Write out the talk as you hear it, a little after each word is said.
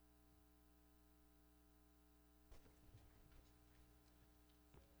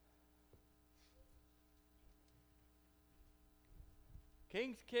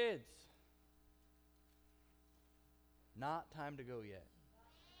King's kids. Not time to go yet.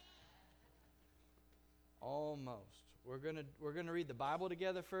 Almost. We're gonna read the Bible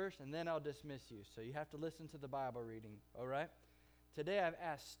together first, and then I'll dismiss you. So you have to listen to the Bible reading, all right? Today I've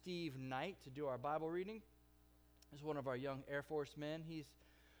asked Steve Knight to do our Bible reading. He's one of our young Air Force men. He's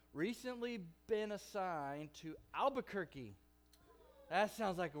recently been assigned to Albuquerque. That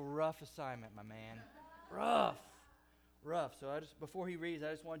sounds like a rough assignment, my man. Rough. So before he reads,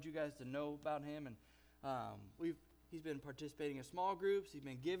 I just wanted you guys to know about him. And he's been participating in small groups. He's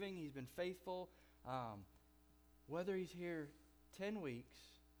been giving. He's been faithful. Whether he's here 10 weeks,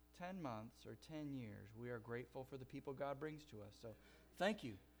 10 months, or 10 years, we are grateful for the people God brings to us. So thank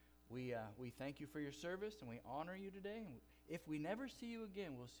you. We thank you for your service, and we honor you today. And if we never see you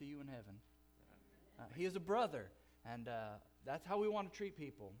again, we'll see you in heaven. He is a brother, and that's how we want to treat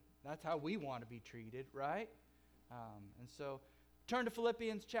people. That's how we want to be treated, right? And so turn to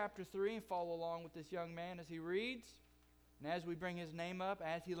Philippians chapter 3 and follow along with this young man as he reads. And as we bring his name up,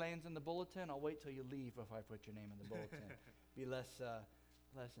 as he lands in the bulletin, I'll wait till you leave if I put your name in the bulletin. Be less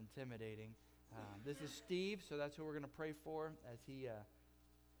intimidating. This is Steve, so that's who we're going to pray for as he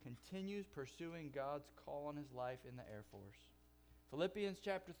continues pursuing God's call on his life in the Air Force. Philippians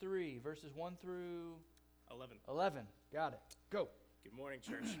chapter 3, verses 1 through 11. Got it. Go. Good morning,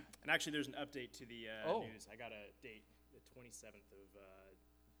 church. And actually, there's an update to the news. I got a date, the 27th of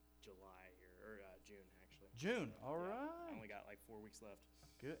July or June, actually. June. So, all yeah, right. I only got like 4 weeks left.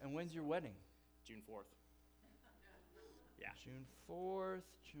 Good. And when's your wedding? June 4th. Yeah. June 4th.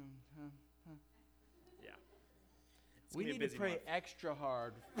 Yeah. We need to pray extra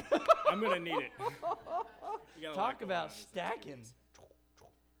hard. I'm going to need it. Talk about stacking.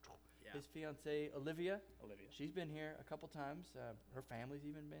 Yeah. His fiancée, Olivia. Olivia. She's been here a couple times. Her family's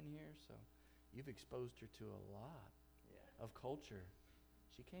even been here. So you've exposed her to a lot of culture.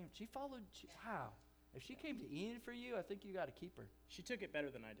 She followed. Wow. If she came to Enid for you, I think you got to keep her. She took it better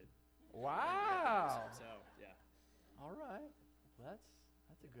than I did. Wow. So, yeah. All right. Well,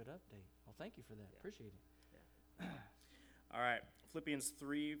 that's a good update. Well, thank you for that. Yeah. Appreciate it. Yeah. All right. Philippians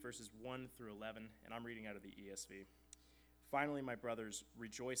 3, verses 1 through 11, and I'm reading out of the ESV. Finally, my brothers,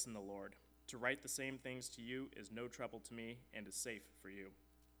 rejoice in the Lord. To write the same things to you is no trouble to me and is safe for you.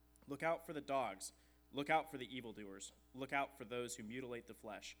 Look out for the dogs. Look out for the evildoers. Look out for those who mutilate the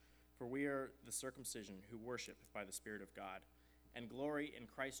flesh. For we are the circumcision who worship by the Spirit of God, and glory in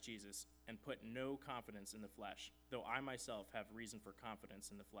Christ Jesus, and put no confidence in the flesh, though I myself have reason for confidence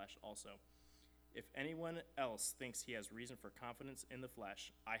in the flesh also. If anyone else thinks he has reason for confidence in the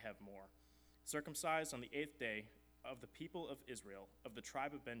flesh, I have more. Circumcised on the 8th day, of the people of Israel, of the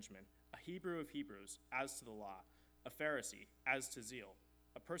tribe of Benjamin, a Hebrew of Hebrews, as to the law, a Pharisee, as to zeal,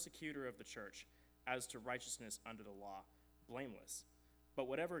 a persecutor of the church, as to righteousness under the law, blameless. But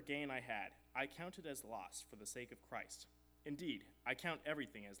whatever gain I had, I counted as loss for the sake of Christ. Indeed, I count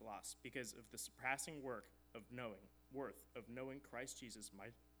everything as loss because of the surpassing worth of knowing Christ Jesus my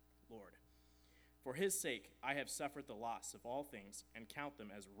Lord. For his sake I have suffered the loss of all things and count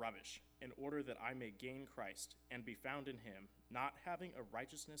them as rubbish, in order that I may gain Christ and be found in him, not having a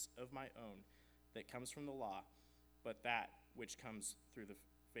righteousness of my own that comes from the law, but that which comes through the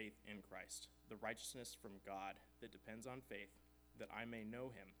faith in Christ, the righteousness from God that depends on faith, that I may know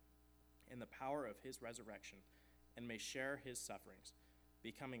him in the power of his resurrection and may share his sufferings,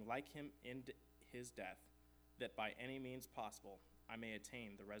 becoming like him in his death, that by any means possible I may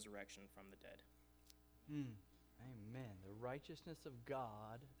attain the resurrection from the dead. Amen. The righteousness of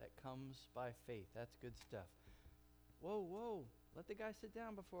God that comes by faith. That's good stuff. Whoa. Let the guy sit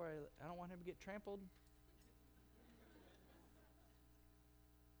down before I don't want him to get trampled.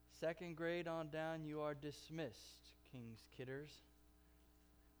 Second grade on down, you are dismissed, King's Kidders.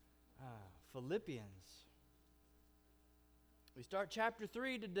 Philippians. We start chapter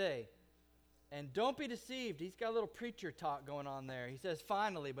 3 today. And don't be deceived. He's got a little preacher talk going on there. He says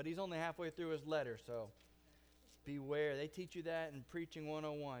finally, but he's only halfway through his letter, so beware. They teach you that in Preaching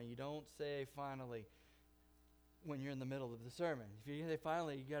 101. You don't say finally when you're in the middle of the sermon. If you say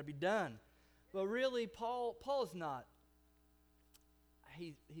finally, you got to be done. But really, Paul's not,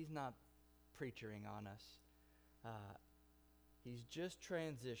 he's not preaching on us. He's just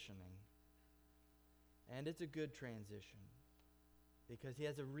transitioning. And it's a good transition, because he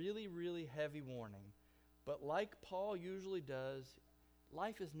has a really, really heavy warning. But like Paul usually does,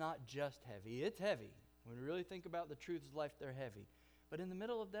 life is not just heavy. It's heavy. When we really think about the truths of life, they're heavy. But in the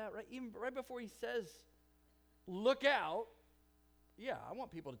middle of that, even right before he says, look out, yeah, I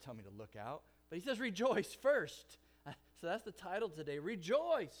want people to tell me to look out. But he says rejoice first. So that's the title today,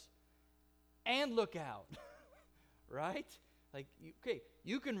 rejoice and look out, right? Like,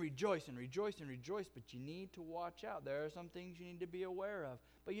 you can rejoice and rejoice and rejoice, but you need to watch out. There are some things you need to be aware of.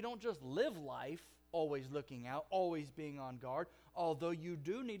 But you don't just live life always looking out, always being on guard, although you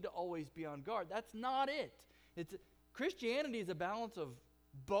do need to always be on guard. That's not it. Christianity is a balance of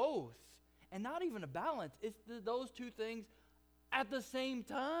both. And not even a balance. It's those two things at the same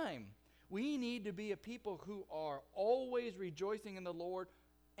time. We need to be a people who are always rejoicing in the Lord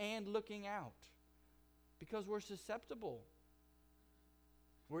and looking out. Because we're susceptible.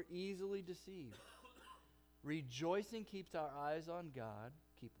 We're easily deceived. Rejoicing keeps our eyes on God.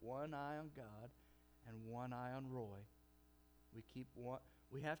 Keep one eye on God and one eye on Roy.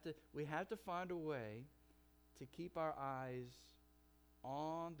 We have to find a way to keep our eyes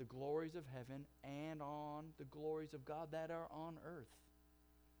on the glories of heaven and on the glories of God that are on earth.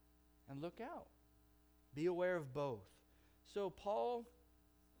 And look out. Be aware of both. So Paul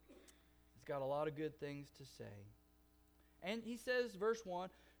has got a lot of good things to say. And he says, verse 1,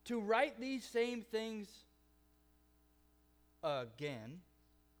 to write these same things again,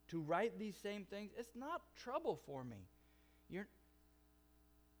 to write these same things, it's not trouble for me.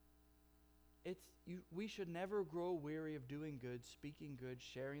 We should never grow weary of doing good, speaking good,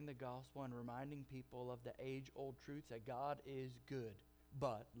 sharing the gospel, and reminding people of the age-old truths that God is good.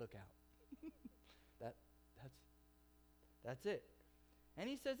 But look out. That's it. And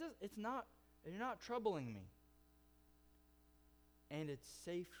he says this, you're not troubling me. And it's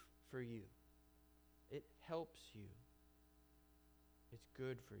safe for you. It helps you. It's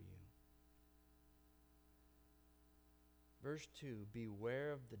good for you. Verse 2,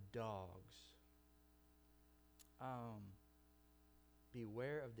 beware of the dogs.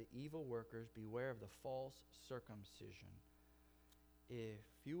 Beware of the evil workers. Beware of the false circumcision. If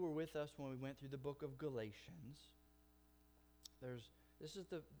you were with us when we went through the book of Galatians, this is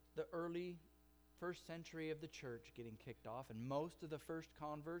the early first century of the church getting kicked off, and most of the first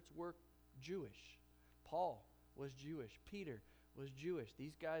converts were Jewish. Paul was Jewish. Peter was Jewish.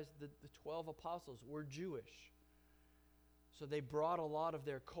 These guys, the 12 apostles, were Jewish. So they brought a lot of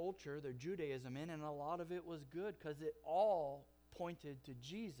their culture, their Judaism in, and a lot of it was good because it all pointed to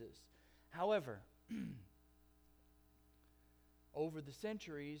Jesus. However, over the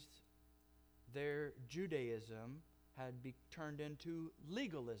centuries, their Judaism had turned into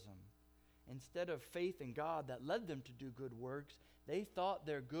legalism. Instead of faith in God that led them to do good works, they thought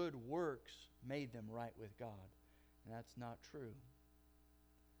their good works made them right with God. And that's not true.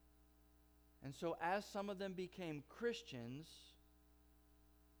 And so as some of them became Christians,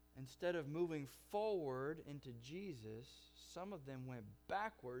 instead of moving forward into Jesus, some of them went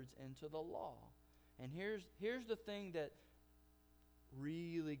backwards into the law. And here's the thing that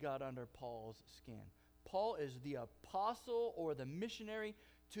really got under Paul's skin. Paul is the apostle or the missionary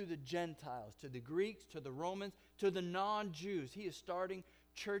to the Gentiles, to the Greeks, to the Romans, to the non-Jews. He is starting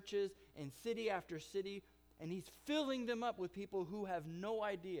churches in city after city, and he's filling them up with people who have no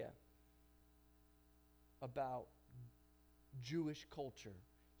idea about Jewish culture,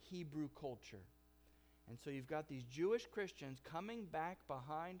 Hebrew culture. And so you've got these Jewish Christians coming back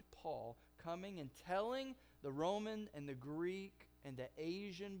behind Paul, coming and telling the Roman and the Greek and the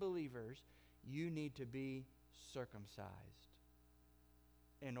Asian believers, you need to be circumcised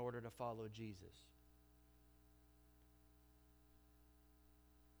in order to follow Jesus.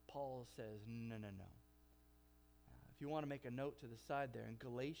 Paul says, no. If you want to make a note to the side there, in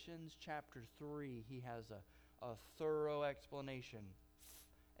Galatians chapter 3, he has a thorough explanation.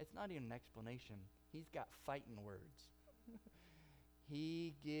 It's not even an explanation. He's got fighting words.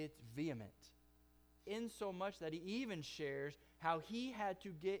 He gets vehement, in so much that he even shares how he had to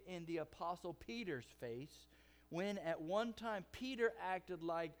get in the Apostle Peter's face when at one time Peter acted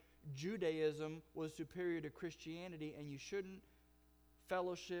like Judaism was superior to Christianity and you shouldn't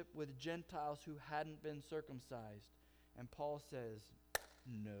fellowship with Gentiles who hadn't been circumcised. And Paul says,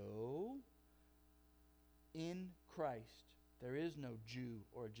 no, in Christ there is no Jew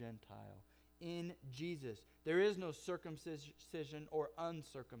or Gentile. In Jesus there is no circumcision or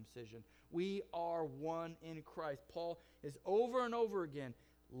uncircumcision. We are one in Christ. Paul is over and over again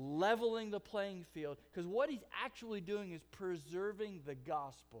leveling the playing field, because what he's actually doing is preserving the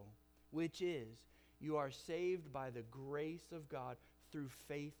gospel, which is you are saved by the grace of God through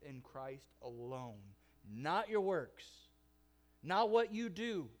faith in Christ alone. Not your works, not what you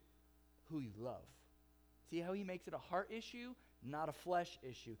do, who you love. See how he makes it a heart issue, not a flesh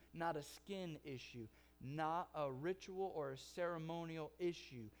issue, not a skin issue, not a ritual or a ceremonial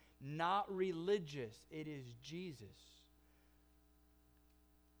issue, not religious. It is Jesus.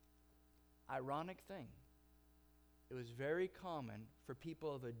 Ironic thing. It was very common for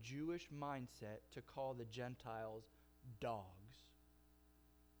people of a Jewish mindset to call the Gentiles dogs.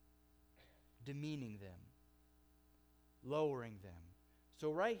 demeaning them, lowering them.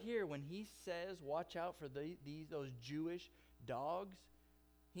 So right here, when he says, watch out for those Jewish dogs,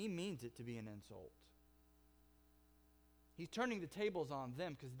 he means it to be an insult. He's turning the tables on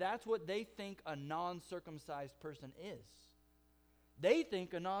them because that's what they think a non-circumcised person is. They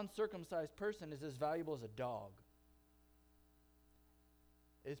think a non-circumcised person is as valuable as a dog.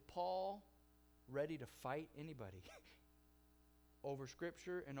 Is Paul ready to fight anybody over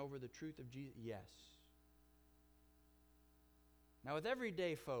Scripture and over the truth of Jesus? Yes. Now, with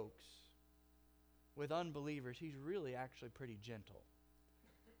everyday folks, with unbelievers, he's really actually pretty gentle.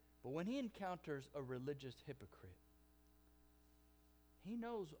 But when he encounters a religious hypocrite, he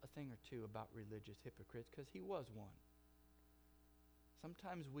knows a thing or two about religious hypocrites because he was one.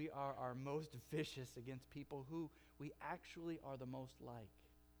 Sometimes we are our most vicious against people who we actually are the most like,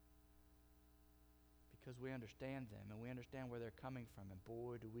 because we understand them and we understand where they're coming from, and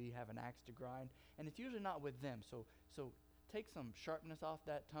boy, do we have an axe to grind. And it's usually not with them. So take some sharpness off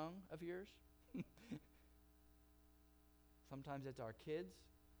that tongue of yours. Sometimes it's our kids.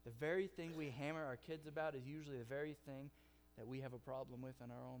 The very thing we hammer our kids about is usually the very thing that we have a problem with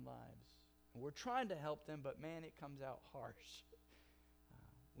in our own lives. And we're trying to help them, but man, it comes out harsh.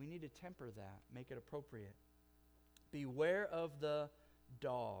 We need to temper that, make it appropriate. Beware of the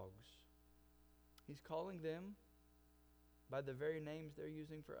dogs. He's calling them by the very names they're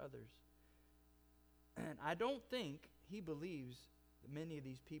using for others. And I don't think he believes that many of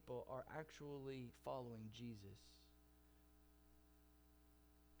these people are actually following Jesus.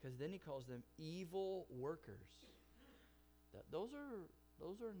 Because then he calls them evil workers. Those are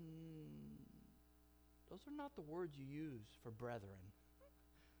not the words you use for brethren,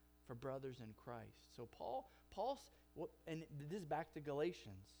 for brothers in Christ. So Paul's, and this is back to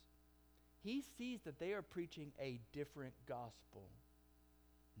Galatians. He sees that they are preaching a different gospel,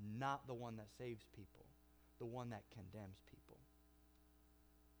 not the one that saves people, the one that condemns people.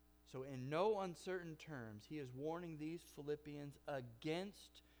 So in no uncertain terms, he is warning these Philippians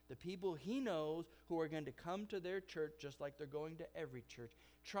against the people he knows who are going to come to their church just like they're going to every church,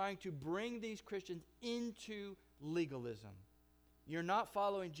 trying to bring these Christians into legalism. You're not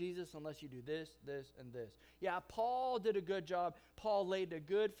following Jesus unless you do this, this, and this. Yeah, Paul did a good job. Paul laid a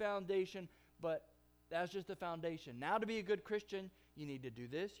good foundation, but that's just the foundation. Now to be a good Christian, you need to do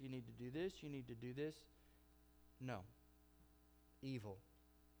this, you need to do this, you need to do this. No. Evil.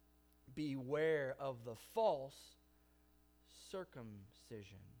 Beware of the false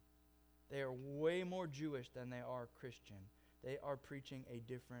circumcision. They are way more Jewish than they are Christian. They are preaching a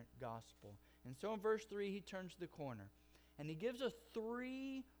different gospel. And so in verse 3, he turns the corner. And he gives us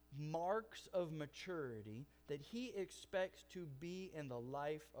 3 marks of maturity that he expects to be in the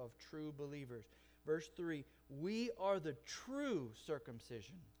life of true believers. Verse 3, we are the true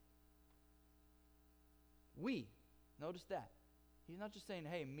circumcision. We. Notice that. He's not just saying,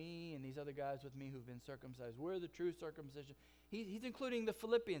 hey, me and these other guys with me who've been circumcised. We're the true circumcision. He's including the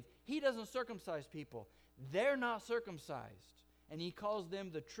Philippians. He doesn't circumcise people. They're not circumcised. And he calls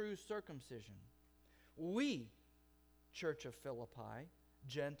them the true circumcision. We, Church of Philippi,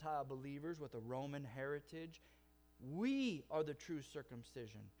 Gentile believers with a Roman heritage, we are the true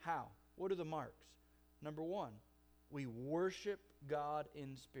circumcision. How? What are the marks? Number 1, we worship God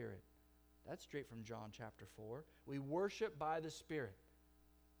in spirit. That's straight from John chapter 4. We worship by the Spirit.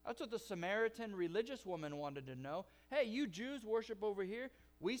 That's what the Samaritan religious woman wanted to know. Hey, you Jews worship over here.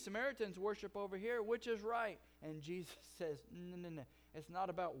 We Samaritans worship over here. Which is right? And Jesus says, no. It's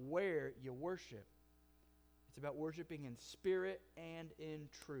not about where you worship. It's about worshiping in spirit and in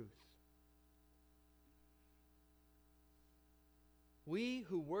truth. We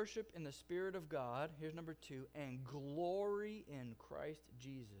who worship in the Spirit of God, here's number 2, and glory in Christ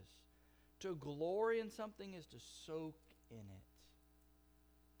Jesus. To glory in something is to soak in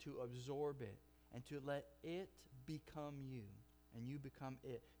it, to absorb it, and to let it become you, and you become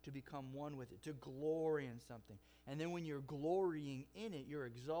it, to become one with it, to glory in something. And then when you're glorying in it, you're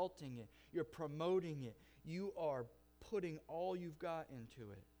exalting it, you're promoting it, you are putting all you've got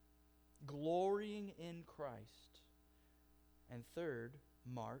into it. Glorying in Christ. And third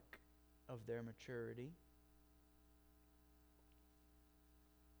mark of their maturity,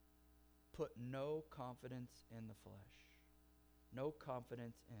 put no confidence in the flesh. No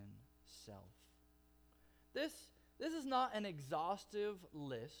confidence in self. This is not an exhaustive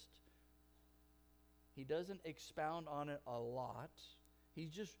list. He doesn't expound on it a lot.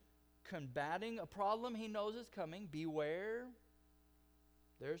 He's just combating a problem he knows is coming. Beware.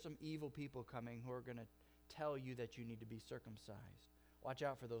 There are some evil people coming who are going to tell you that you need to be circumcised. Watch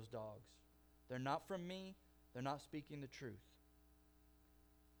out for those dogs. They're not from me. They're not speaking the truth.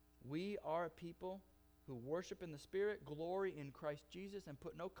 We are a people who worship in the Spirit, glory in Christ Jesus, and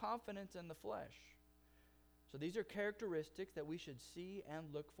put no confidence in the flesh. So these are characteristics that we should see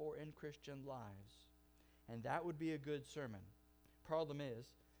and look for in Christian lives. And that would be a good sermon. Problem is,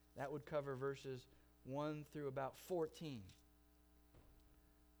 that would cover verses 1 through about 14.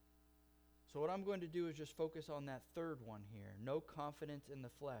 So what I'm going to do is just focus on that third one here, no confidence in the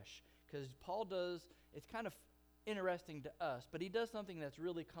flesh. Because Paul does, it's kind of interesting to us, but he does something that's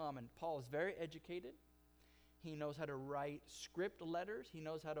really common. Paul is very educated. He knows how to write script letters. He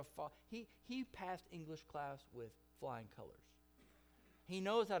knows how to he passed English class with flying colors. He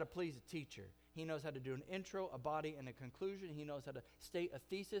knows how to please a teacher. He knows how to do an intro, a body, and a conclusion. He knows how to state a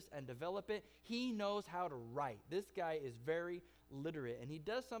thesis and develop it. He knows how to write. This guy is very literate, and he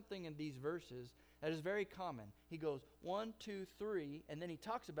does something in these verses that is very common. He goes 1, 2, 3, and then he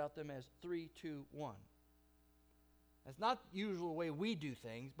talks about them as 3, 2, 1. That's not the usual way we do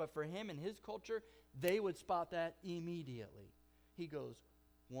things, but for him and his culture, they would spot that immediately. He goes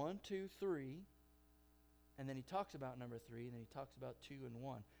 1, 2, 3, and then he talks about number 3, and then he talks about 2 and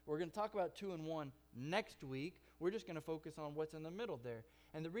 1. We're going to talk about 2 and 1 next week. We're just going to focus on what's in the middle there.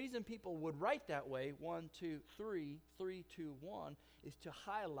 And the reason people would write that way, 1, 2, 3, 3, 2, 1, is to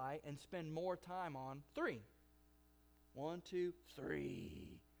highlight and spend more time on 3. 1, 2,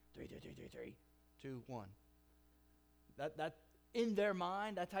 3, 3, 3, 3, 3, 3, 2, 1. That in their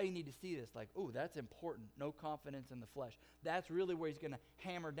mind, that's how you need to see this. Like, oh, that's important. No confidence in the flesh. That's really where he's going to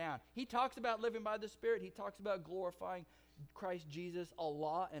hammer down. He talks about living by the Spirit. He talks about glorifying Christ Jesus a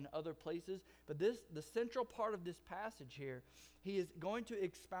lot in other places. But the central part of this passage here, he is going to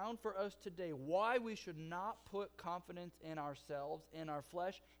expound for us today why we should not put confidence in ourselves, in our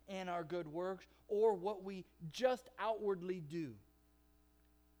flesh, in our good works, or what we just outwardly do.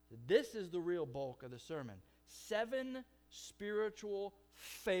 This is the real bulk of the sermon. 7 spiritual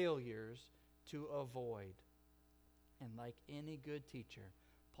failures to avoid. And like any good teacher,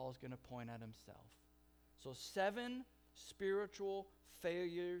 Paul's going to point at himself. So 7 spiritual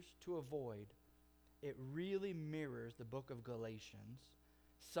failures to avoid. It really mirrors the book of Galatians,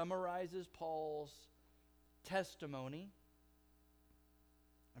 summarizes Paul's testimony.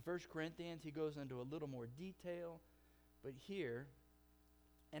 In 1 Corinthians, he goes into a little more detail, but here,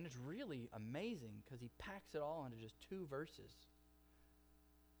 and it's really amazing because he packs it all into just 2 verses.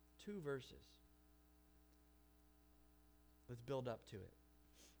 2 verses. Let's build up to it.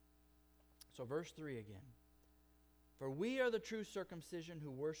 So verse 3 again. For we are the true circumcision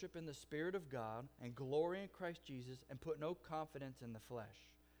who worship in the Spirit of God and glory in Christ Jesus and put no confidence in the flesh.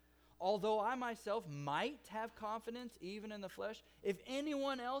 Although I myself might have confidence even in the flesh, if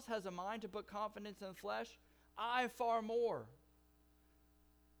anyone else has a mind to put confidence in the flesh, I far more.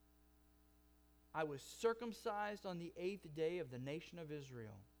 I was circumcised on the 8th day of the nation of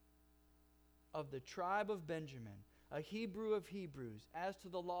Israel, of the tribe of Benjamin, a Hebrew of Hebrews, as to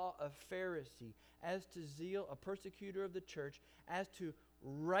the law, a Pharisee, as to zeal, a persecutor of the church, as to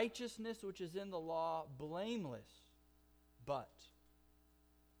righteousness which is in the law, blameless. But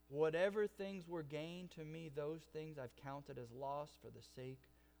whatever things were gained to me, those things I've counted as loss for the sake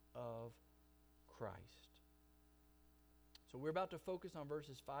of Christ. So we're about to focus on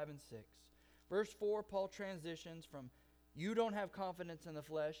verses 5 and 6. Verse 4, Paul transitions from, you don't have confidence in the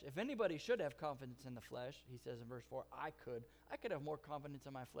flesh. If anybody should have confidence in the flesh, he says in verse 4, I could have more confidence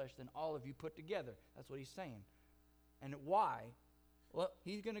in my flesh than all of you put together. That's what he's saying. And why? Well,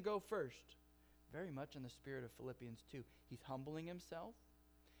 he's going to go first. Very much in the spirit of Philippians 2. He's humbling himself.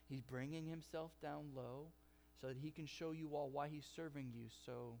 He's bringing himself down low so that he can show you all why he's serving you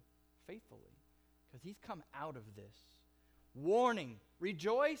so faithfully. Because he's come out of this. Warning,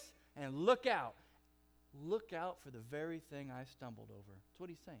 rejoice, and look out. Look out for the very thing I stumbled over. That's what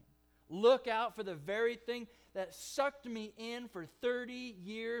he's saying. Look out for the very thing that sucked me in for 30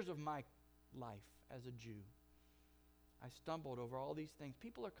 years of my life as a Jew. I stumbled over all these things.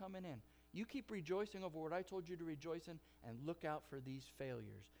 People are coming in. You keep rejoicing over what I told you to rejoice in, and look out for these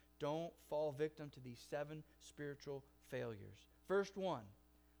failures. Don't fall victim to these 7 spiritual failures. First one,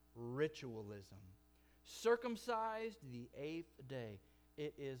 ritualism. Circumcised the 8th day.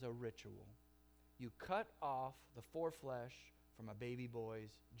 It is a ritual. You cut off the foreflesh from a baby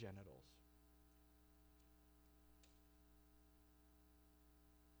boy's genitals.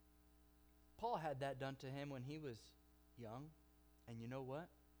 Paul had that done to him when he was young, and you know what?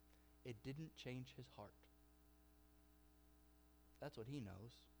 It didn't change his heart. That's what he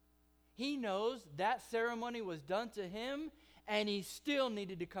knows. He knows that ceremony was done to him, and he still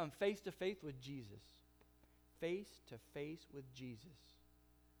needed to come face to face with Jesus. Face to face with Jesus.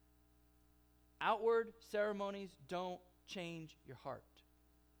 Outward ceremonies don't change your heart.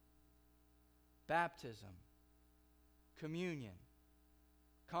 baptism, communion,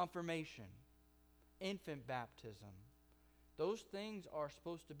 confirmation, infant baptism. Those things are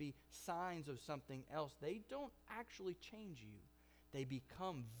supposed to be signs of something else. They don't actually change you. They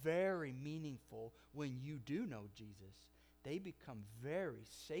become very meaningful when you do know Jesus. They become very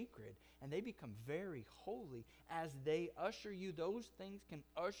sacred and they become very holy as they usher you. Those things can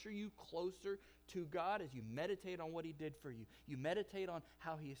usher you closer to God as you meditate on what He did for you. You meditate on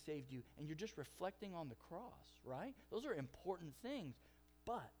how He has saved you, and you're just reflecting on the cross, right? Those are important things,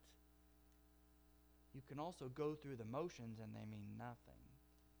 but you can also go through the motions and they mean nothing.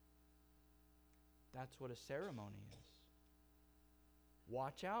 That's what a ceremony is.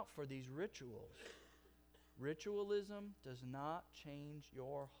 Watch out for these rituals. Ritualism does not change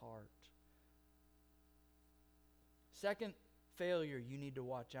your heart. Second failure you need to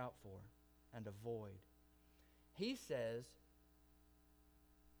watch out for and avoid. He says,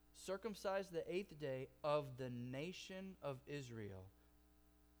 circumcise the 8th day of the nation of Israel.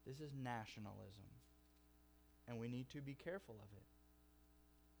 This is nationalism, and we need to be careful of it.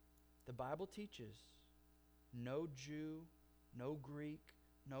 The Bible teaches no Jew, no Greek,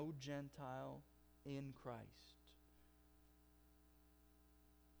 no Gentile in Christ.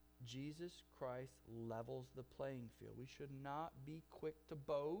 Jesus Christ levels the playing field. We should not be quick to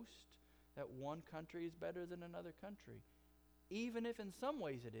boast that one country is better than another country. Even if in some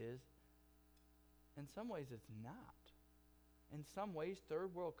ways it is, in some ways it's not. In some ways,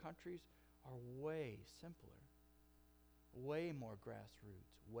 third world countries are way simpler, way more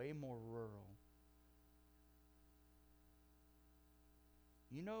grassroots, way more rural.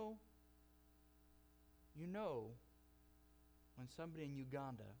 You know when somebody in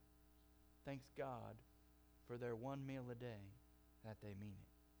Uganda thanks God for their one meal a day, that they mean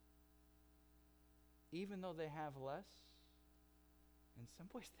it. Even though they have less, in some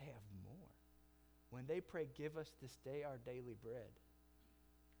ways they have more. When they pray, give us this day our daily bread.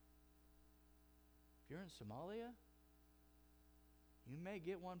 If you're in Somalia, you may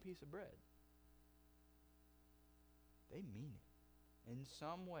get one piece of bread. They mean it in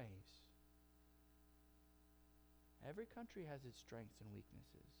some ways. Every country has its strengths and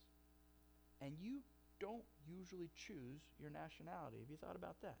weaknesses. And you don't usually choose your nationality. Have you thought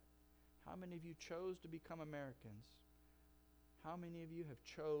about that? How many of you chose to become Americans? How many of you have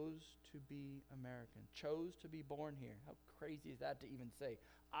chose to be American? Chose to be born here? How crazy is that to even say?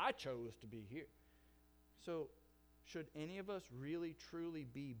 I chose to be here. So, should any of us really truly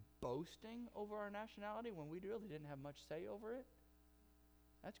be boasting over our nationality when we really didn't have much say over it?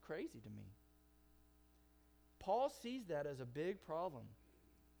 That's crazy to me. Paul sees that as a big problem.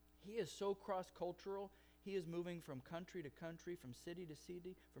 He is so cross-cultural. He is moving from country to country, from city to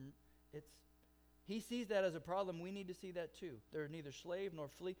city. He sees that as a problem. We need to see that too. They're neither slave nor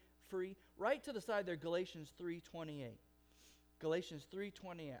free. Right to the side there, Galatians 3:28. Galatians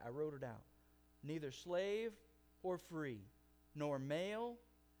 3:28, I wrote it out. Neither slave or free, nor male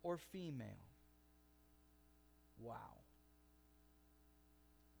or female. Wow.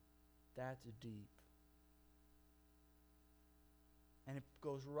 That's deep. And it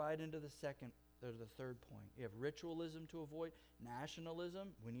goes right into the third point. You have ritualism to avoid. Nationalism,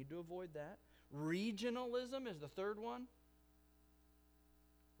 we need to avoid that. Regionalism is the third one.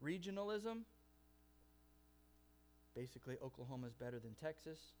 Regionalism. Basically, Oklahoma is better than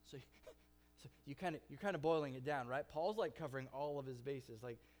Texas. So you're kind of boiling it down, right? Paul's like covering all of his bases.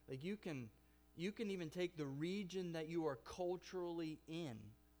 Like you can even take the region that you are culturally in.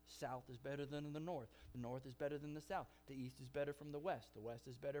 South is better than the north. The north is better than the south. The east is better from the west. The west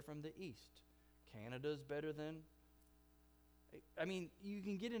is better from the east. Canada is better than... I mean, you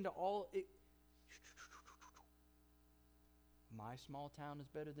can get into all... My small town is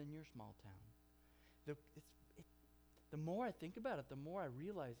better than your small town. The more I think about it, the more I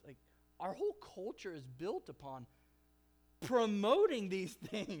realize, like, our whole culture is built upon promoting these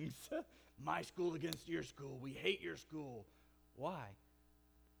things. My school against your school. We hate your school. Why?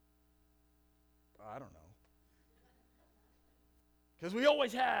 I don't know. Because we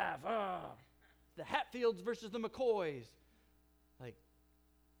always have. The Hatfields versus the McCoys. Like,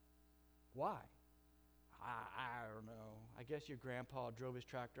 why? I don't know. I guess your grandpa drove his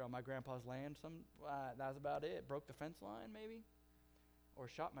tractor on my grandpa's land. That was about it. Broke the fence line, maybe. Or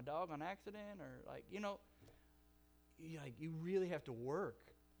shot my dog on accident. Or, you really have to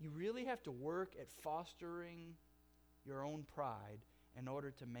work. You really have to work at fostering your own pride in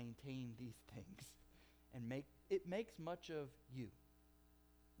order to maintain these things. And it makes much of you.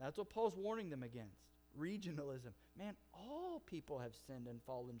 That's what Paul's warning them against. Regionalism. Man, all people have sinned and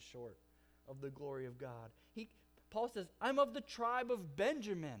fallen short of the glory of God. Paul says, I'm of the tribe of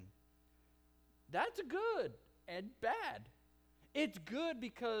Benjamin. That's good and bad. It's good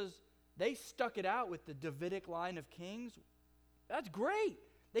because they stuck it out with the Davidic line of kings. That's great.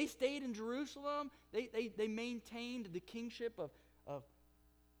 They stayed in Jerusalem. They maintained the kingship of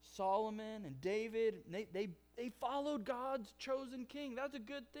Solomon and David. And they followed God's chosen king. That's a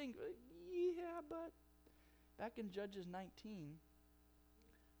good thing. Yeah, but back in Judges 19,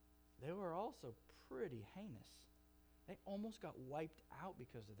 they were also pretty heinous. They almost got wiped out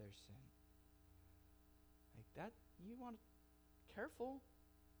because of their sin. Like that, you want to careful.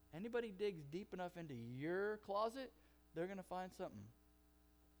 Anybody digs deep enough into your closet, they're going to find something.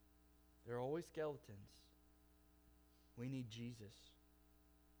 There are always skeletons. We need Jesus.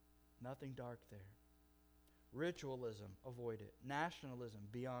 Nothing dark there. Ritualism, avoid it. Nationalism,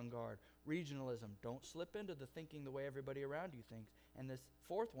 be on guard. Regionalism, don't slip into the thinking the way everybody around you thinks. And this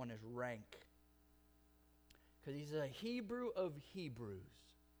fourth one is rank. Because he's a Hebrew of Hebrews.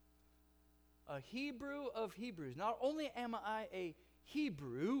 A Hebrew of Hebrews. Not only am I a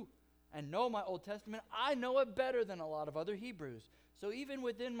Hebrew and know my Old Testament, I know it better than a lot of other Hebrews. So even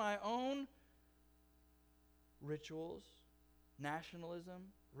within my own rituals, nationalism,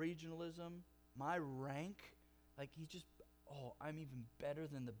 regionalism, my rank, like I'm even better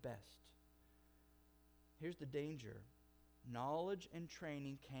than the best. Here's the danger. Knowledge and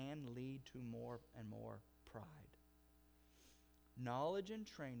training can lead to more and more pride. Knowledge and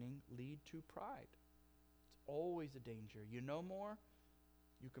training lead to pride. It's always a danger. You know more,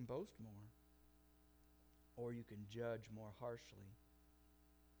 you can boast more. Or you can judge more harshly.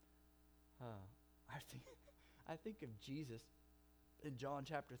 I think of Jesus in John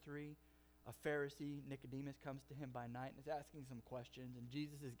chapter 3. A Pharisee, Nicodemus, comes to him by night and is asking some questions, and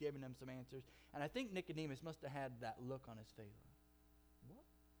Jesus is giving him some answers. And I think Nicodemus must have had that look on his face. What?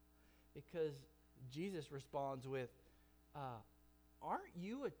 Because Jesus responds with, aren't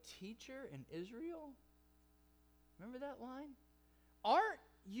you a teacher in Israel? Remember that line? Aren't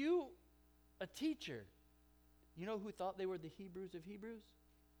you a teacher? You know who thought they were the Hebrews of Hebrews?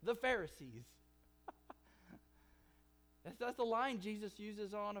 The Pharisees. That's the line Jesus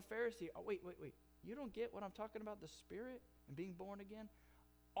uses on a Pharisee. Oh, wait. You don't get what I'm talking about, the Spirit and being born again?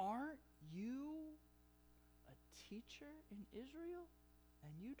 Aren't you a teacher in Israel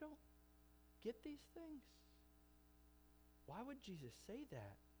and you don't get these things? Why would Jesus say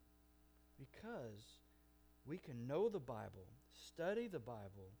that? Because we can know the Bible, study the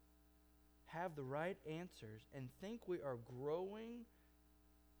Bible, have the right answers, and think we are growing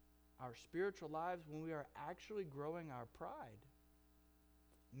our spiritual lives when we are actually growing our pride,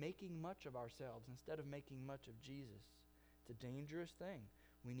 making much of ourselves instead of making much of Jesus. It's a dangerous thing.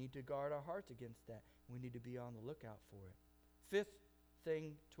 We need to guard our hearts against that. We need to be on the lookout for it. Fifth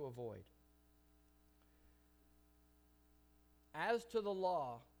thing to avoid. As to the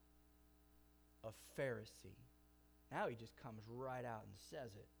law, a Pharisee. Now he just comes right out and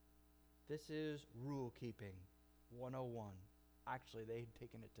says it. This is rule keeping 101. Actually, they had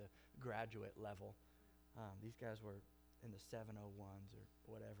taken it to graduate level. These guys were in the 701s or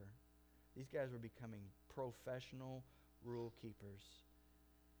whatever. These guys were becoming professional rule keepers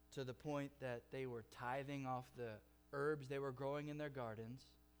to the point that they were tithing off the herbs they were growing in their gardens.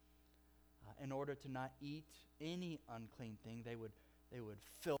 In order to not eat any unclean thing, they would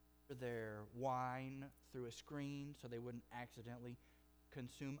filter their wine through a screen so they wouldn't accidentally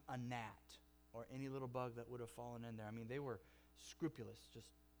consume a gnat or any little bug that would have fallen in there. I mean, they were scrupulous, just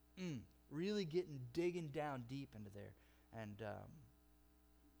really digging down deep into there. And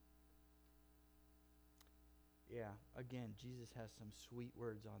again, Jesus has some sweet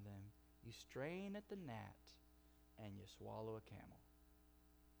words on them. You strain at the gnat and you swallow a camel.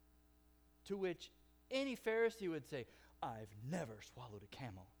 To which any Pharisee would say, I've never swallowed a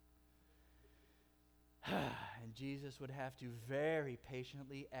camel. And Jesus would have to very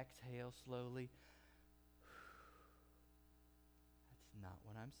patiently exhale slowly. That's not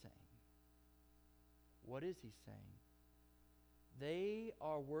what I'm saying. What is he saying? They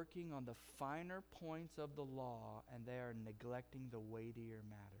are working on the finer points of the law and they are neglecting the weightier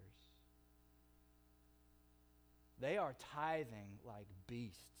matters. They are tithing like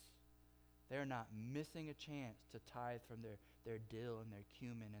beasts. They're not missing a chance to tithe from their dill and their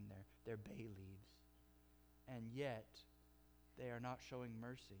cumin and their bay leaves. And yet, they are not showing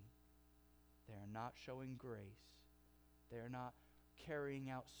mercy. They are not showing grace. They are not carrying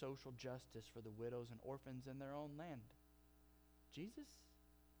out social justice for the widows and orphans in their own land. Jesus,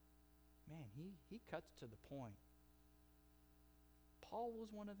 man, he cuts to the point. Paul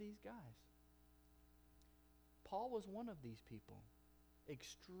was one of these guys. Paul was one of these people.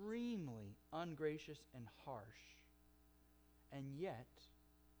 Extremely ungracious and harsh. And yet,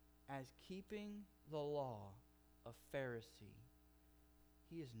 as keeping the law a Pharisee.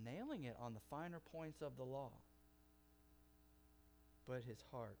 He is nailing it on the finer points of the law. But his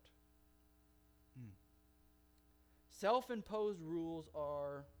heart. Self-imposed rules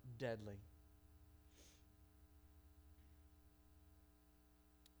are deadly.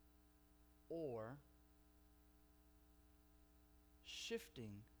 Or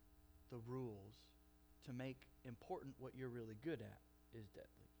shifting the rules to make important what you're really good at is deadly.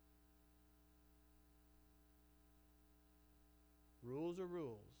 Rules are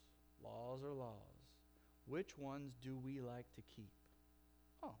rules. Laws are laws. Which ones do we like to keep?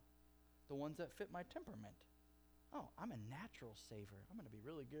 Oh, the ones that fit my temperament. Oh, I'm a natural saver. I'm going to be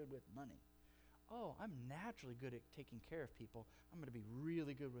really good with money. Oh, I'm naturally good at taking care of people. I'm going to be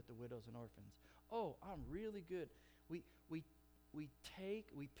really good with the widows and orphans. Oh, I'm really good. We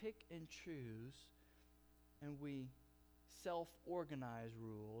pick and choose, and we self-organize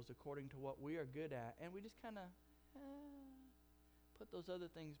rules according to what we are good at, and we just kind of put those other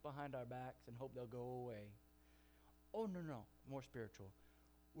things behind our backs and hope they'll go away. Oh, no, more spiritual.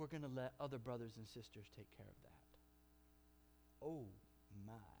 We're going to let other brothers and sisters take care of that. Oh,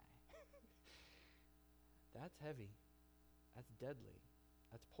 my. That's heavy. That's deadly.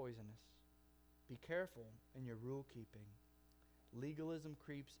 That's poisonous. Be careful in your rule keeping. Legalism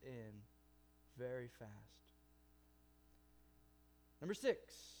creeps in very fast. Number 6.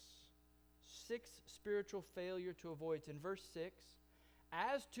 6 spiritual failure to avoid. It's in verse 6.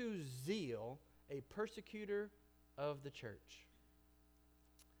 As to zeal, a persecutor of the church.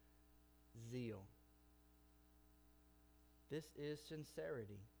 Zeal. This is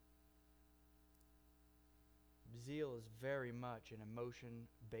sincerity. Zeal is very much an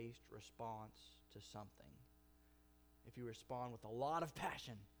emotion-based response to something. If you respond with a lot of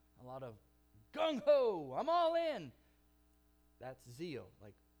passion, a lot of gung-ho, I'm all in, that's zeal.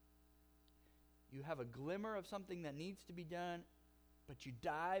 Like, you have a glimmer of something that needs to be done, but you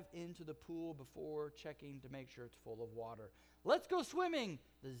dive into the pool before checking to make sure it's full of water. Let's go swimming!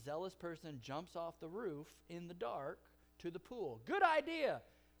 The zealous person jumps off the roof in the dark to the pool. Good idea!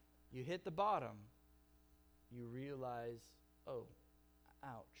 You hit the bottom. You realize, oh,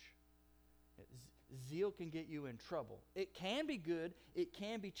 ouch. Zeal can get you in trouble. It can be good. It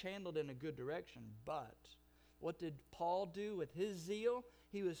can be channeled in a good direction. But what did Paul do with his zeal?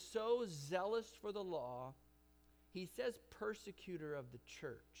 He was so zealous for the law. He says persecutor of the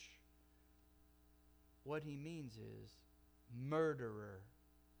church. What he means is murderer.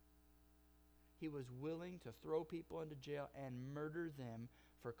 He was willing to throw people into jail and murder them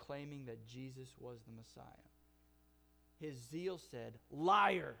for claiming that Jesus was the Messiah. His zeal said,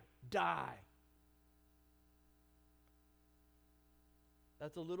 liar, die.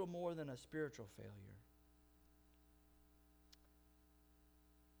 That's a little more than a spiritual failure.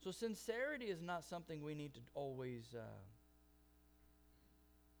 So sincerity is not something we need to always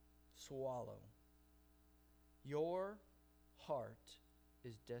swallow. Your heart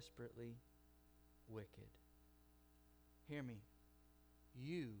is desperately wicked. Hear me.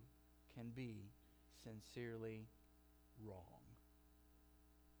 You can be sincerely wrong.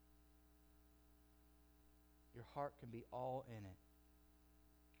 Your heart can be all in it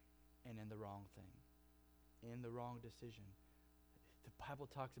and in the wrong thing, in the wrong decision. The Bible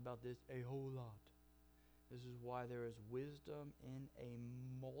talks about this a whole lot. This is why there is wisdom in a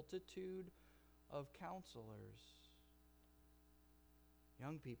multitude of counselors.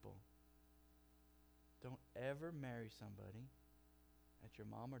 Young people, don't ever marry somebody that your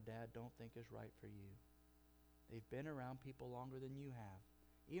mom or dad don't think is right for you. They've been around people longer than you have.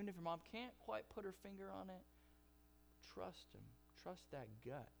 Even if your mom can't quite put her finger on it, trust them. Trust that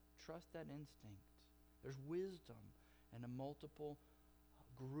gut. Trust that instinct. There's wisdom in a multiple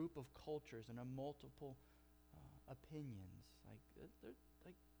group of cultures and a multiple opinions. They're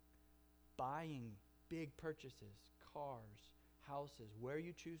like buying big purchases, cars, houses, where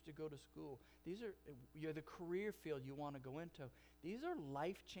you choose to go to school. You're the career field you want to go into. These are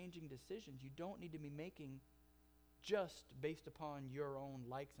life-changing decisions you don't need to be making just based upon your own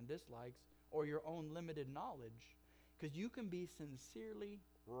likes and dislikes or your own limited knowledge, because you can be sincerely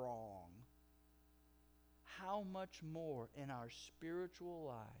wrong. How much more in our spiritual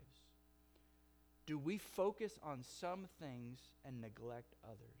lives do we focus on some things and neglect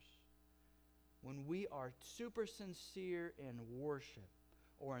others? When we are super sincere in worship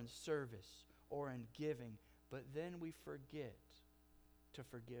or in service or in giving, but then we forget to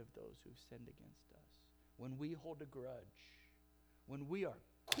forgive those who've sinned against us. When we hold a grudge, when we are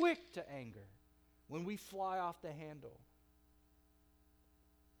quick to anger, when we fly off the handle.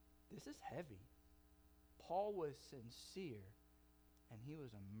 This is heavy. Paul was sincere and he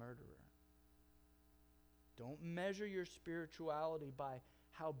was a murderer. Don't measure your spirituality by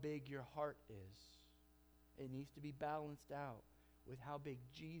how big your heart is. It needs to be balanced out with how big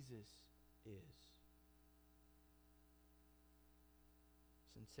Jesus is.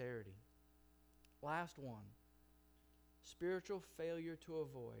 Sincerity. Last one. Spiritual failure to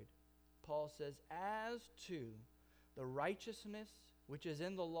avoid. Paul says, as to the righteousness which is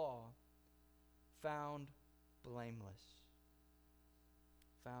in the law, found blameless.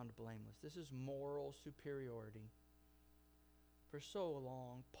 Found blameless. This is moral superiority. For so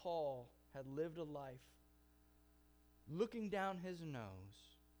long, Paul had lived a life looking down his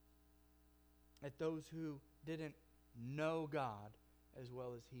nose at those who didn't know God as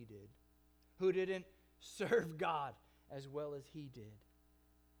well as he did, who didn't serve God as well as he did.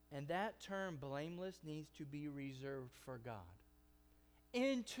 And that term blameless needs to be reserved for God.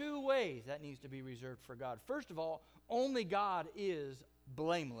 In two ways that needs to be reserved for God. First of all, only God is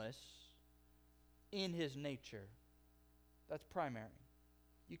blameless in his nature. That's primary.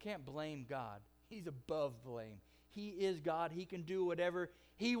 You can't blame God. He's above blame. He is God. He can do whatever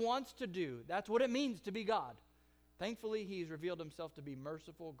he wants to do. That's what it means to be God. Thankfully, he's revealed himself to be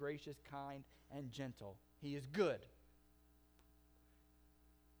merciful, gracious, kind, and gentle. He is good.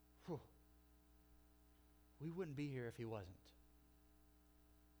 Whew. We wouldn't be here if he wasn't.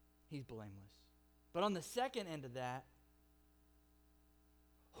 He's blameless. But on the second end of that,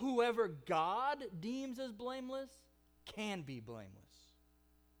 whoever God deems as blameless can be blameless.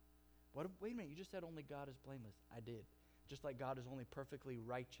 Wait a minute, you just said only God is blameless. I did. Just like God is only perfectly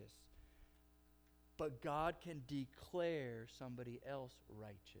righteous. But God can declare somebody else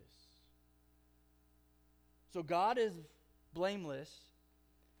righteous. So God is blameless.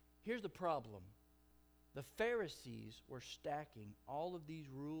 Here's the problem. The Pharisees were stacking all of these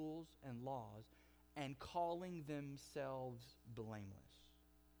rules and laws and calling themselves blameless.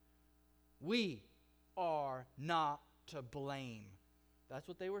 We are not to blame. That's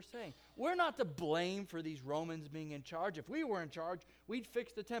what they were saying. We're not to blame for these Romans being in charge. If we were in charge, we'd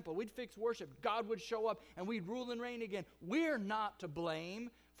fix the temple. We'd fix worship. God would show up and we'd rule and reign again. We're not to blame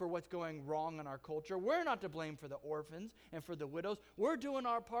for what's going wrong in our culture. We're not to blame for the orphans and for the widows. We're doing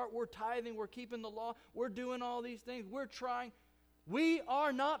our part. We're tithing. We're keeping the law. We're doing all these things. We're trying. We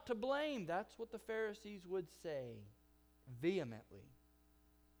are not to blame. That's what the Pharisees would say vehemently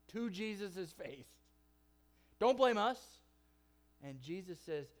to Jesus' face. Don't blame us. And Jesus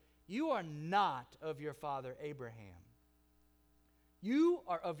says, you are not of your father Abraham. You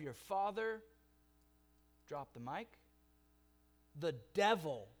are of your father, drop the mic, the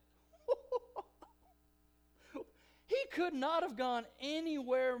devil. He could not have gone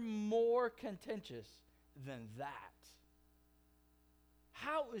anywhere more contentious than that.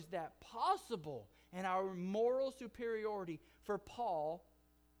 How is that possible? And our moral superiority for Paul,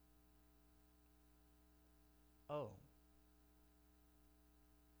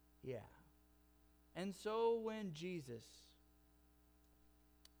 yeah. And so when Jesus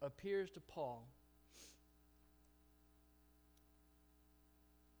appears to Paul,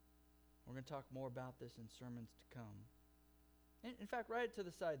 we're going to talk more about this in sermons to come. In fact, write it to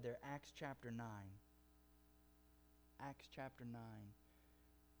the side there, Acts chapter 9. Acts chapter 9.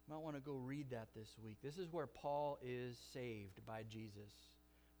 You might want to go read that this week. This is where Paul is saved by Jesus.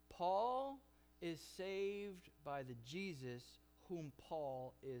 Paul is saved by the Jesus whom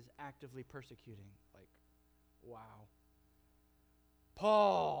Paul is actively persecuting. Like, wow.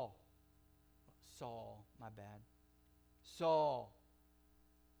 Saul, my bad. Saul,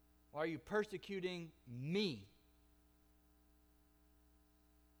 why are you persecuting me?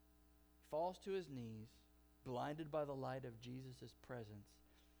 He falls to his knees, blinded by the light of Jesus' presence.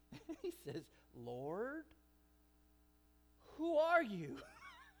 He says, Lord, who are you?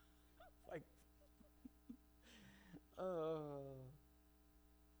 Like,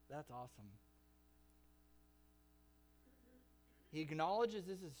 that's awesome. He acknowledges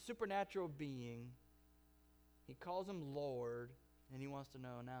this is a supernatural being. He calls him Lord, and he wants to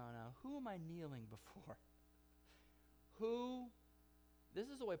know, now, who am I kneeling before? This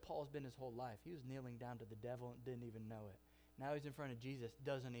is the way Paul's been his whole life. He was kneeling down to the devil and didn't even know it. Now he's in front of Jesus,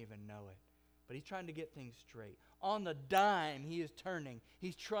 doesn't even know it. But he's trying to get things straight. On the dime, he is turning.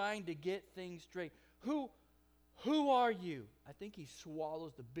 He's trying to get things straight. Who are you? I think he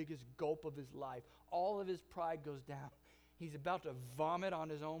swallows the biggest gulp of his life. All of his pride goes down. He's about to vomit on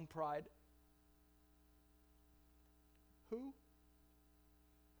his own pride. Who?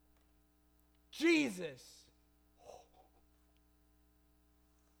 Jesus.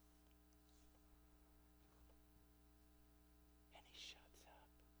 And he shuts up.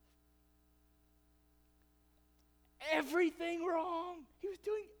 everything wrong. He was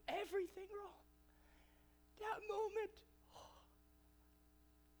doing everything wrong. That moment,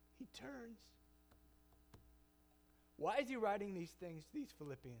 he turns. Why is he writing these things to these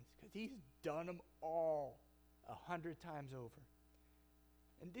Philippians? Because he's done them all 100 times over.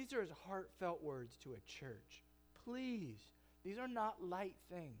 And these are his heartfelt words to a church. Please, these are not light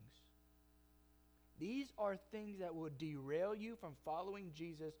things. These are things that will derail you from following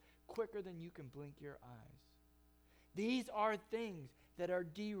Jesus quicker than you can blink your eyes. These are things that are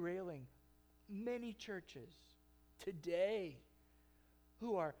derailing many churches today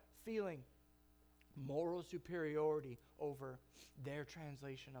who are feeling moral superiority over their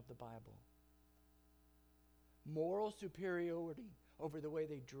translation of the Bible. Moral superiority over the way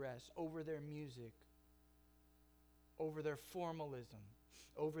they dress, over their music, over their formalism,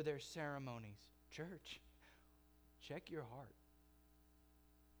 over their ceremonies. Church, check your heart.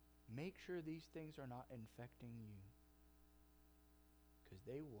 Make sure these things are not infecting you, because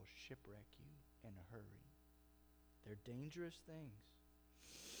they will shipwreck you in a hurry. They're dangerous things.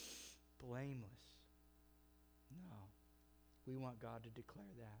 Blameless. No. We want God to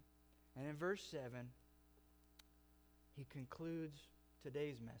declare that. And in verse 7, he concludes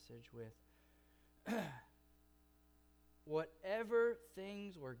today's message with, whatever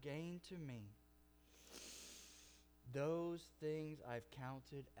things were gained to me, those things I've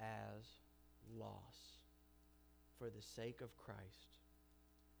counted as loss for the sake of Christ.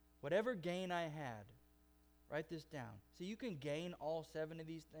 Whatever gain I had, write this down. So you can gain all 7 of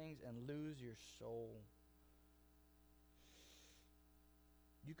these things and lose your soul.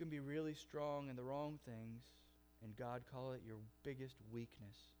 You can be really strong in the wrong things, and God call it your biggest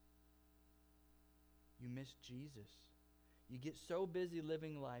weakness. You miss Jesus. You get so busy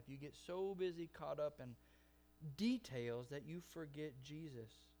living life. You get so busy caught up in details that you forget Jesus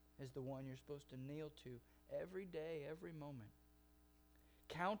is the one you're supposed to kneel to every day, every moment.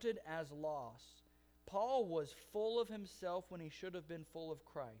 Counted as loss. Paul was full of himself when he should have been full of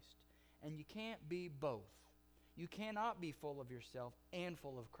Christ. And you can't be both. You cannot be full of yourself and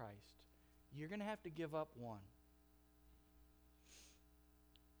full of Christ. You're going to have to give up one.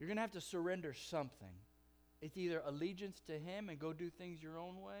 You're going to have to surrender something. It's either allegiance to him and go do things your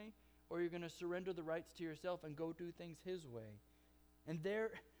own way, or you're going to surrender the rights to yourself and go do things his way. And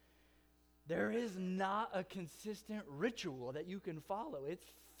there is not a consistent ritual that you can follow. It's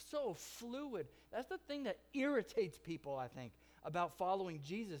so fluid. That's the thing that irritates people, I think, about following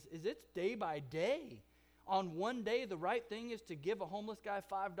Jesus, is it's day by day. On one day, the right thing is to give a homeless guy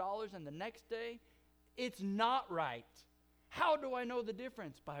 $5, and the next day, it's not right. How do I know the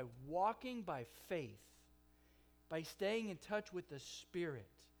difference? By walking by faith, by staying in touch with the Spirit,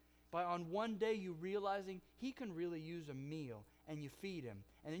 by on one day you realizing he can really use a meal, and you feed him,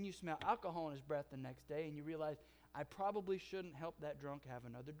 and then you smell alcohol in his breath the next day, and you realize, I probably shouldn't help that drunk have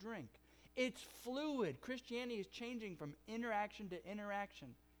another drink. It's fluid. Christianity is changing from interaction to interaction,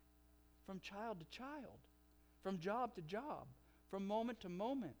 from child to child, from job to job, from moment to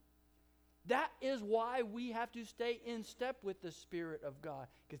moment. That is why we have to stay in step with the Spirit of God,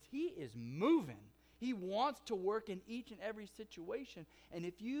 because he is moving. He wants to work in each and every situation. And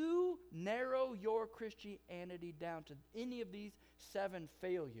if you narrow your Christianity down to any of these 7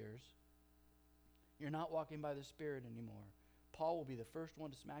 failures, you're not walking by the Spirit anymore. Paul will be the first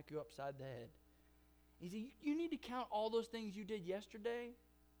one to smack you upside the head. He said, you need to count all those things you did yesterday,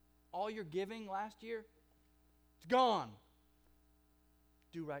 all your giving last year. It's gone.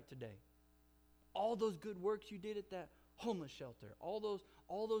 Do right today. All those good works you did at that homeless shelter, all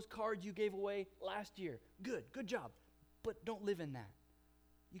those cards you gave away last year, good job. But don't live in that.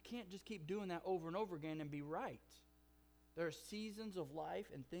 You can't just keep doing that over and over again and be right. There are seasons of life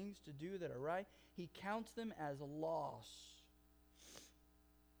and things to do that are right. He counts them as a loss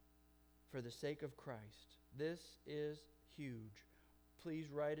for the sake of Christ. This is huge. Please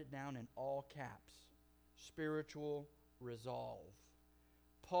write it down in all caps. Spiritual resolve.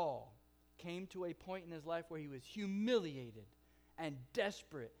 Paul came to a point in his life where he was humiliated and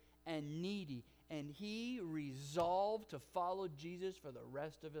desperate and needy, and he resolved to follow Jesus for the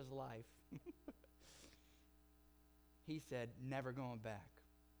rest of his life. He said, never going back.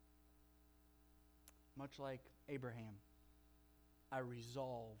 Much like Abraham, I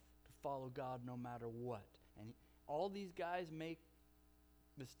resolve to follow God no matter what. And all these guys make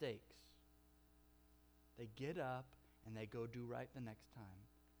mistakes. They get up and they go do right the next time.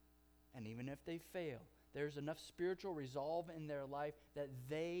 And even if they fail, there's enough spiritual resolve in their life that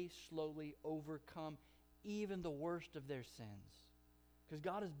they slowly overcome even the worst of their sins. Because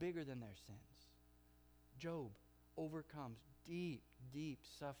God is bigger than their sins. Job overcomes deep, deep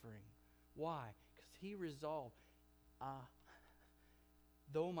suffering. Why? Because he resolved. Ah,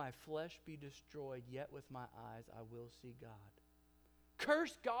 though my flesh be destroyed, yet with my eyes I will see God.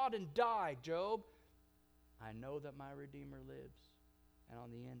 Curse God and die, Job. I know that my Redeemer lives, and on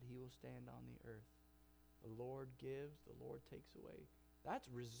the end he will stand on the earth. The Lord gives, the Lord takes away. That's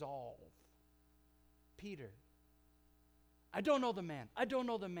resolve. Peter, I don't know the man. I don't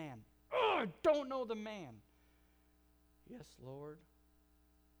know the man. I don't know the man. Yes, Lord,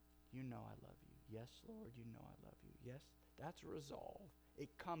 you know I love you. Yes, Lord, you know I love you. Yes, that's resolve.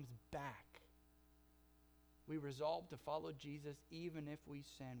 It comes back. We resolve to follow Jesus even if we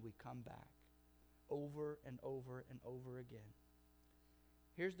sin, we come back over and over and over again.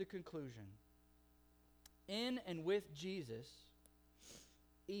 Here's the conclusion. In and with Jesus,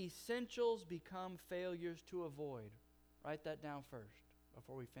 essentials become failures to avoid. Write that down first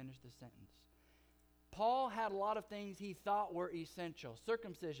before we finish the sentence. Paul had a lot of things he thought were essential.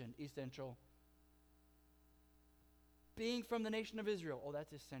 Circumcision, essential. Being from the nation of Israel, oh,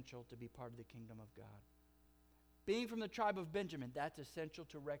 that's essential to be part of the kingdom of God. Being from the tribe of Benjamin, that's essential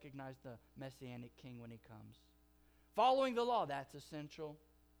to recognize the Messianic king when he comes. Following the law, that's essential.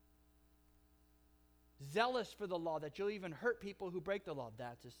 Zealous for the law, that you'll even hurt people who break the law,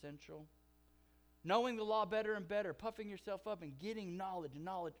 that's essential. Knowing the law better and better, puffing yourself up and getting knowledge,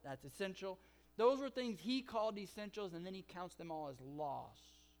 that's essential. Those were things he called essentials, and then he counts them all as loss.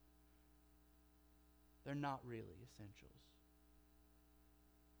 They're not really essentials.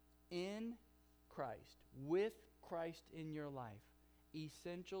 In Christ, with Christ in your life,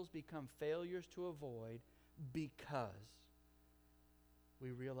 essentials become failures to avoid because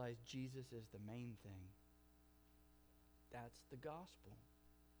we realize Jesus is the main thing. That's the gospel.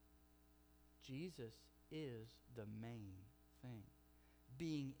 Jesus is the main thing.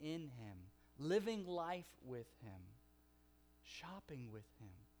 Being in him, living life with him, shopping with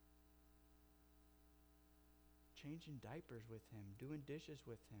him, changing diapers with him, doing dishes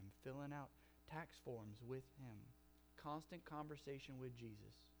with him, filling out tax forms with him, constant conversation with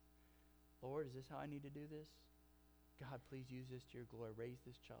Jesus. Lord, is this how I need to do this? God, please use this to your glory. Raise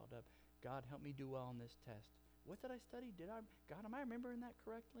this child up. God, help me do well on this test. What did I study? God, am I remembering that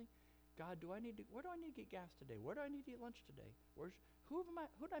correctly? God, where do I need to get gas today? Where do I need to eat lunch today? Who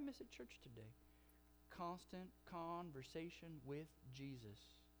did I miss at church today? Constant conversation with Jesus.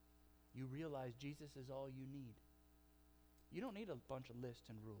 You realize Jesus is all you need. You don't need a bunch of lists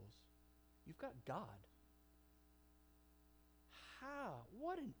and rules. You've got God. How?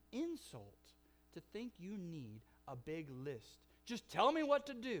 What an insult to think you need a big list. Just tell me what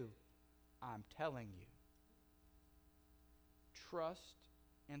to do. I'm telling you. Trust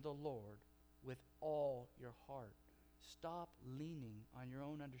in the Lord with all your heart. Stop leaning on your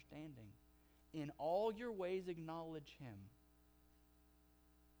own understanding. In all your ways acknowledge him,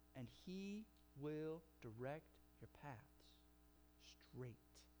 and he will direct your paths straight.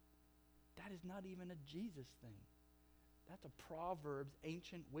 That is not even a Jesus thing. That's a Proverbs,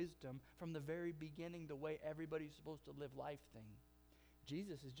 ancient wisdom from the very beginning, the way everybody's supposed to live life thing.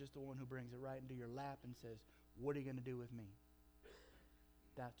 Jesus is just the one who brings it right into your lap and says, what are you going to do with me?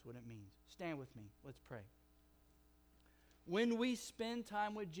 That's what it means. Stand with me. Let's pray. When we spend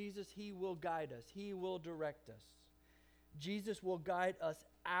time with Jesus, he will guide us. He will direct us. Jesus will guide us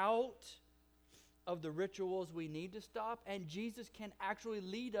out of the rituals we need to stop, and Jesus can actually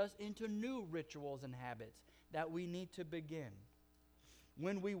lead us into new rituals and habits that we need to begin.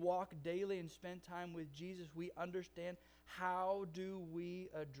 When we walk daily and spend time with Jesus, we understand how do we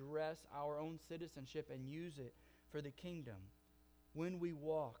address our own citizenship and use it for the kingdom. When we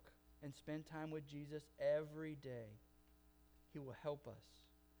walk and spend time with Jesus every day, he will help us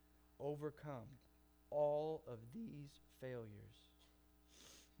overcome all of these failures.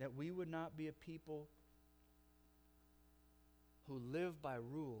 That we would not be a people who live by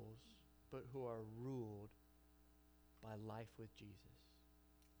rules, but who are ruled by life with Jesus.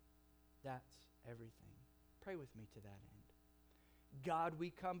 That's everything. Pray with me to that end. God,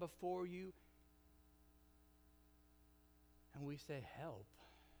 we come before you and we say, help.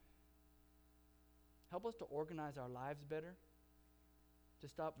 Help us to organize our lives better, to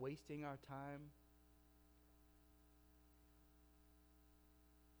stop wasting our time.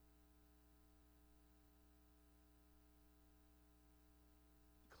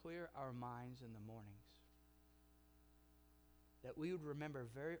 Clear our minds in the mornings. That we would remember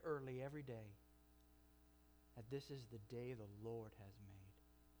very early every day that this is the day the Lord has made.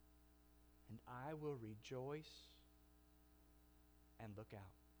 And I will rejoice and look out.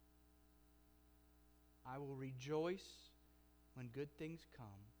 I will rejoice when good things come,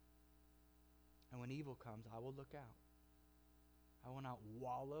 and when evil comes, I will look out. I will not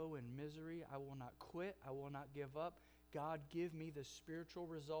wallow in misery. I will not quit. I will not give up. God, give me the spiritual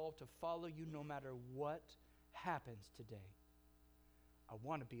resolve to follow you no matter what happens today. I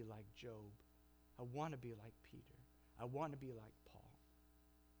want to be like Job. I want to be like Peter. I want to be like Paul.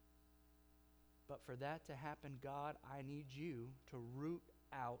 But for that to happen, God, I need you to root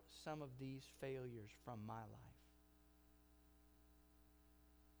out some of these failures from my life.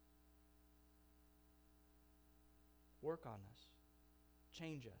 Work on us.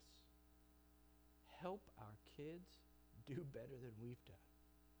 Change us. Help our kids do better than we've done.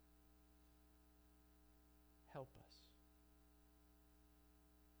 Help us.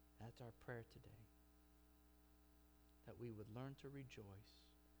 That's our prayer today. That we would learn to rejoice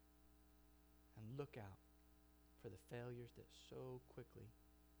and look out for the failures that so quickly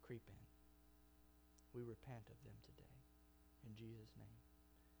creep in. We repent of them today. In Jesus' name.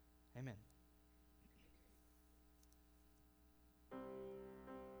 Amen.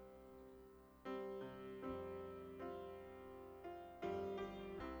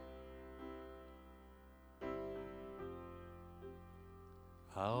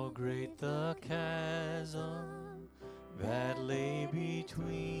 How great the chasm that lay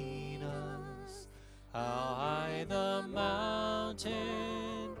between us, how high the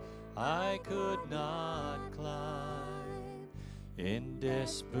mountain I could not climb. In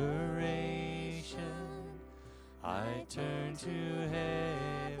desperation I turned to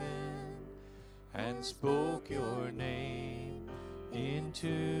heaven and spoke your name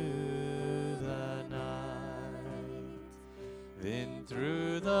into the night. Then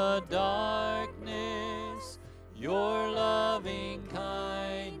through the darkness your loving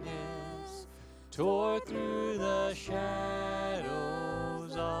kindness tore through the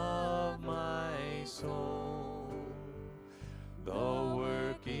shadows of my soul. The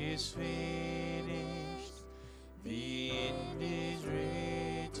work is finished, the end is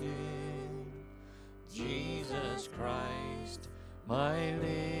written. Jesus Christ, my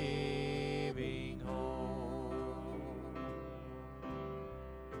living hope.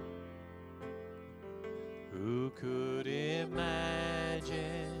 Who could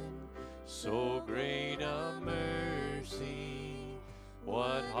imagine so great a mercy?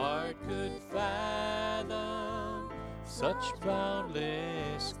 What heart could fathom such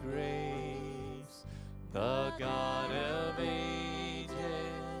boundless grace? The God of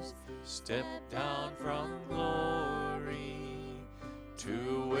ages stepped down from glory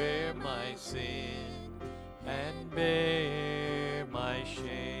to wear my sin and bear my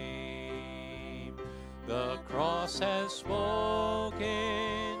shame. The cross has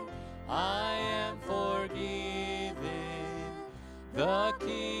spoken, I am forgiven. The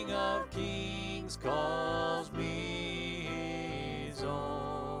King of Kings calls me his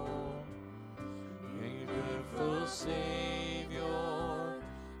own. Beautiful Savior,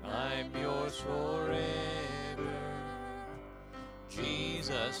 I'm yours forever.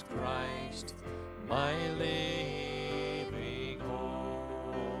 Jesus Christ, my living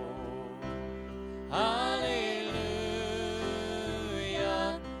hope. Hallelujah,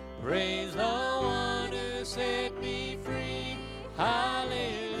 praise the one who set me free. Hallelujah,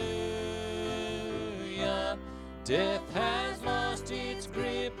 death has lost its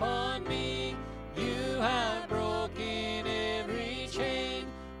grip on me. You have broken every chain.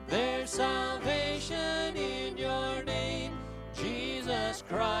 There's salvation in your name, Jesus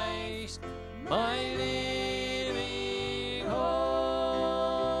Christ, my living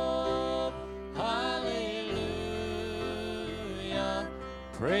hope. Hallelujah,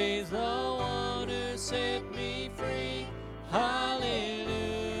 praise the one who set me free. Hallelujah,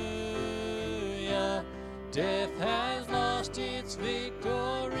 death has lost its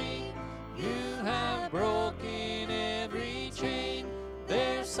victory. You have broken every chain.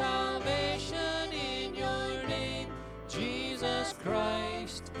 There's salvation in your name, Jesus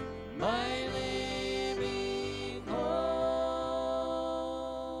Christ, my living hope.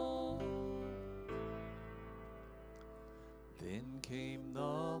 Then came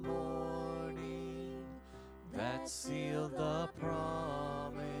the morning that sealed the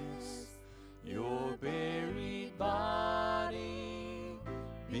promise. Your buried body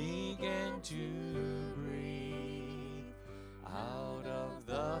began to breathe. Out of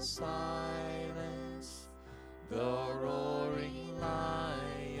the silence, the roaring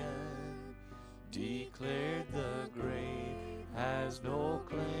lion declared the grave has no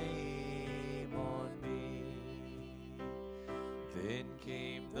claim on me. Then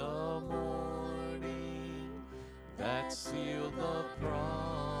came the morning that sealed the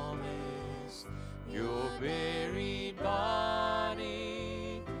promise. Your buried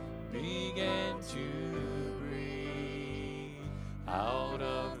body began to breathe.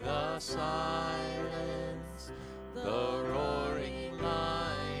 silence the roaring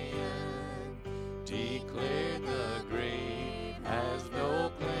lion, declared the grave has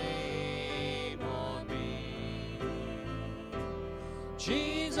no claim on me.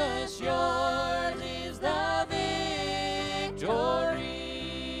 Jesus, yours is the victory.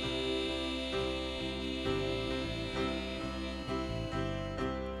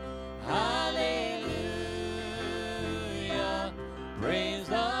 Hallelujah, praise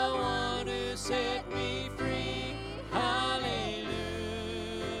the one who set me free. Hallelujah,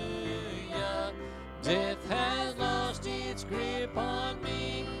 death has lost its grip on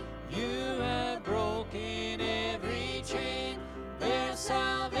me. You have broken every chain. There's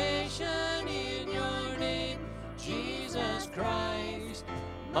salvation in your name, Jesus Christ,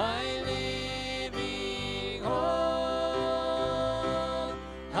 my living hope.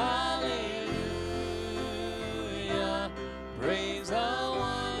 Hallelujah, praise the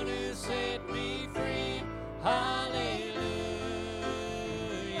one who set me free. Hallelujah,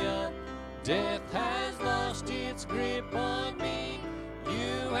 death has lost its grip on me.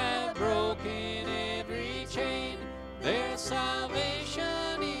 You have broken every chain. There's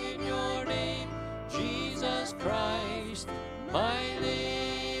salvation in your name, Jesus Christ, my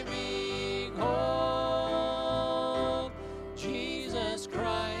living hope. Jesus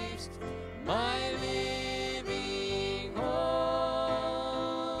Christ, my living hope.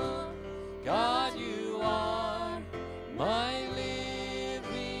 God, you are my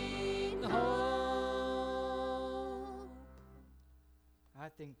living hope. I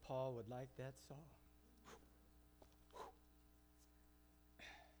think Paul would like that song.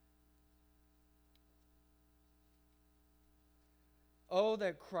 Oh,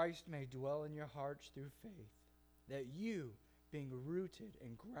 that Christ may dwell in your hearts through faith, that you, being rooted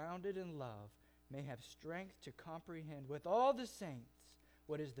and grounded in love, may have strength to comprehend with all the saints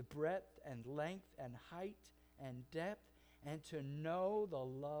what is the breadth and length and height and depth, and to know the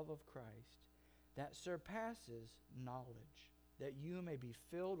love of Christ that surpasses knowledge, that you may be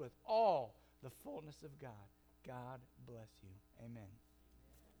filled with all the fullness of God. God bless you. Amen.